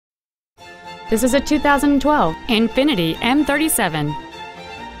This is a 2012 Infiniti M37.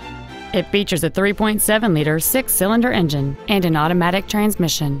 It features a 3.7-liter six-cylinder engine and an automatic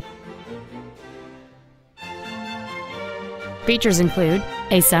transmission. Features include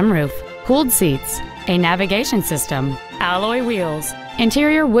a sunroof, cooled seats, a navigation system, alloy wheels,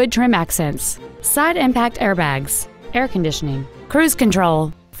 interior wood trim accents, side impact airbags, air conditioning, cruise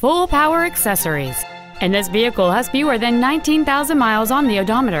control, full power accessories, and this vehicle has fewer than 19,000 miles on the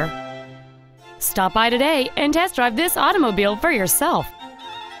odometer. Stop by today and test drive this automobile for yourself.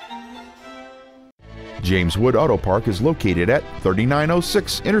 James Wood Auto Park is located at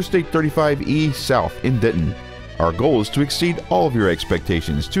 3906 Interstate 35E South in Denton. Our goal is to exceed all of your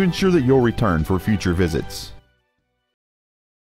expectations to ensure that you'll return for future visits.